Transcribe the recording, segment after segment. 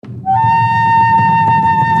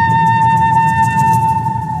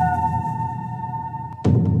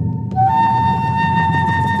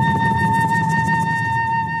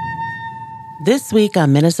This week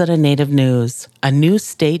on Minnesota Native News, a new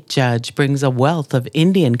state judge brings a wealth of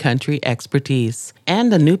Indian country expertise,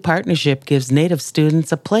 and a new partnership gives Native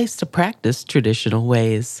students a place to practice traditional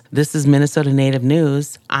ways. This is Minnesota Native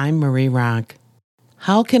News. I'm Marie Rock.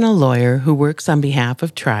 How can a lawyer who works on behalf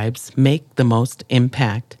of tribes make the most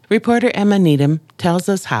impact? Reporter Emma Needham tells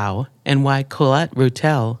us how and why Colette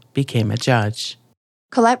Rutel became a judge.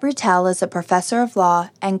 Colette Rutel is a professor of law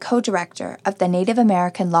and co-director of the Native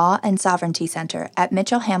American Law and Sovereignty Center at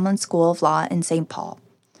Mitchell-Hamline School of Law in St. Paul.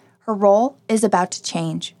 Her role is about to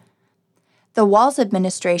change. The Walz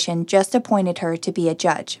administration just appointed her to be a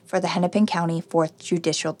judge for the Hennepin County 4th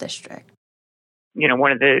Judicial District. You know,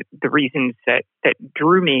 one of the reasons that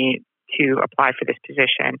drew me to apply for this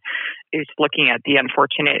position is looking at the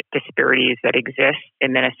unfortunate disparities that exist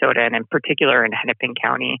in Minnesota and in particular in Hennepin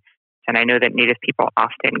County. And I know that Native people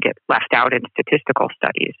often get left out in statistical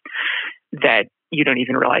studies that you don't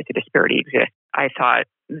even realize the disparity exists. I thought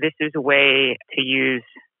this is a way to use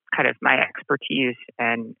kind of my expertise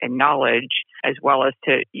and knowledge, as well as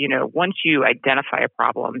to, once you identify a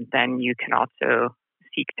problem, then you can also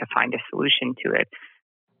seek to find a solution to it.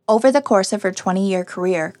 Over the course of her 20-year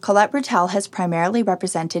career, Colette Rutel has primarily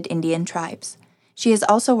represented Indian tribes. She has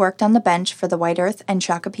also worked on the bench for the White Earth and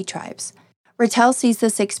Shakopee tribes. Rutel sees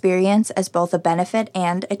this experience as both a benefit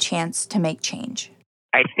and a chance to make change.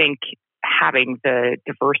 I think having the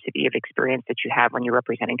diversity of experience that you have when you're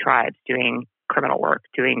representing tribes, doing criminal work,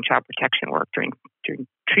 doing child protection work, doing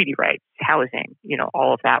treaty rights, housing,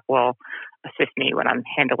 all of that will assist me when I'm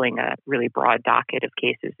handling a really broad docket of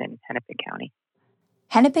cases in Hennepin County.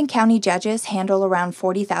 Hennepin County judges handle around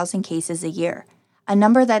 40,000 cases a year, a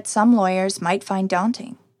number that some lawyers might find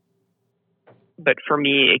daunting. But for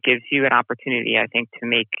me, it gives you an opportunity, I think, to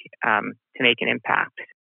make an impact.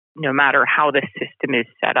 No matter how the system is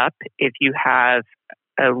set up, if you have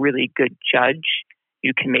a really good judge,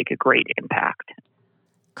 you can make a great impact.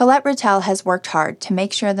 Colette Rutel has worked hard to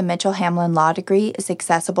make sure the Mitchell-Hamline law degree is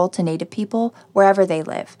accessible to Native people wherever they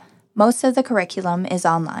live. Most of the curriculum is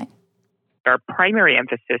online. Our primary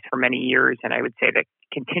emphasis for many years, and I would say that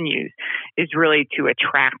continues, is really to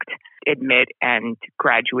attract, admit, and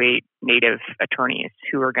graduate Native attorneys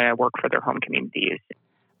who are going to work for their home communities.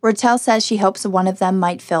 Rutel says she hopes one of them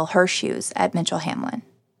might fill her shoes at Mitchell-Hamline.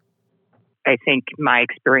 I think my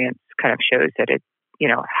experience kind of shows that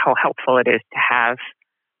how helpful it is to have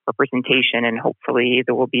representation, and hopefully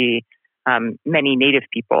there will be many Native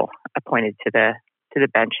people appointed to the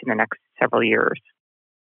bench in the next several years.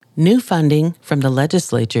 New funding from the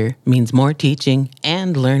legislature means more teaching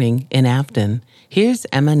and learning in Afton. Here's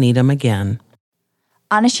Emma Needham again.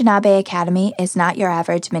 Anishinaabe Academy is not your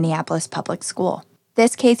average Minneapolis public school.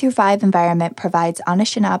 This K-5 environment provides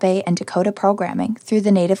Anishinaabe and Dakota programming through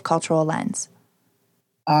the Native cultural lens.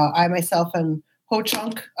 I myself am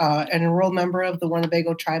Ho-Chunk, an enrolled member of the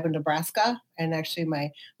Winnebago tribe in Nebraska, and actually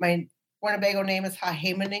my Winnebago name is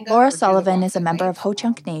Hahemaninga. Laura Sullivan is a member of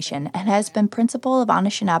Ho-Chunk Nation and has been principal of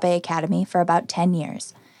Anishinaabe Academy for about 10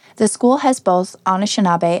 years. The school has both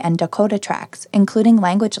Anishinaabe and Dakota tracks, including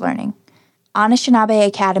language learning. Anishinaabe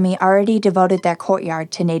Academy already devoted their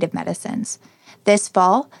courtyard to Native medicines. This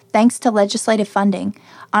fall, thanks to legislative funding,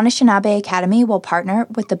 Anishinaabe Academy will partner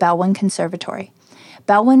with the Bellwin Conservatory.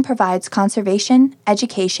 Bellwin provides conservation,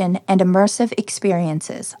 education, and immersive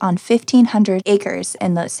experiences on 1,500 acres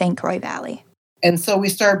in the St. Croix Valley. And so we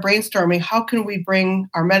started brainstorming, how can we bring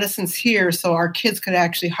our medicines here so our kids could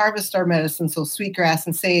actually harvest our medicine, so sweetgrass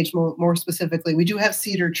and sage more specifically. We do have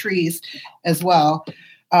cedar trees as well.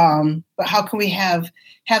 But how can we have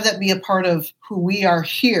that be a part of who we are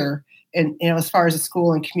here, and as far as the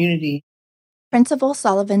school and community? Principal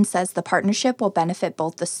Sullivan says the partnership will benefit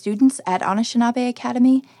both the students at Anishinaabe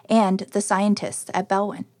Academy and the scientists at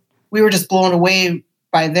Bellwin. We were just blown away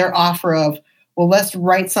by their offer of, well, let's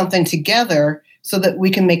write something together so that we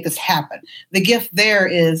can make this happen. The gift there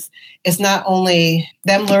is not only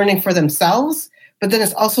them learning for themselves, but then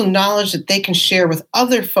it's also knowledge that they can share with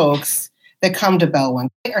other folks that come to Bellwin.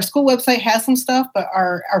 Our school website has some stuff, but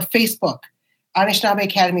our Facebook, Anishinaabe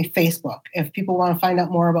Academy Facebook, if people want to find out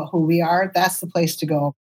more about who we are, that's the place to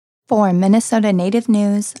go. For Minnesota Native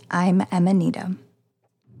News, I'm Emma Needham.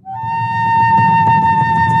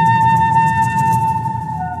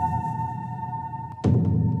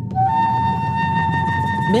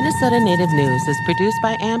 Minnesota Native News is produced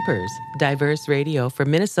by Ampers, diverse radio for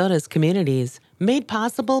Minnesota's communities, made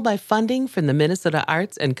possible by funding from the Minnesota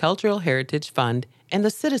Arts and Cultural Heritage Fund and the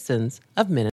citizens of Minnesota.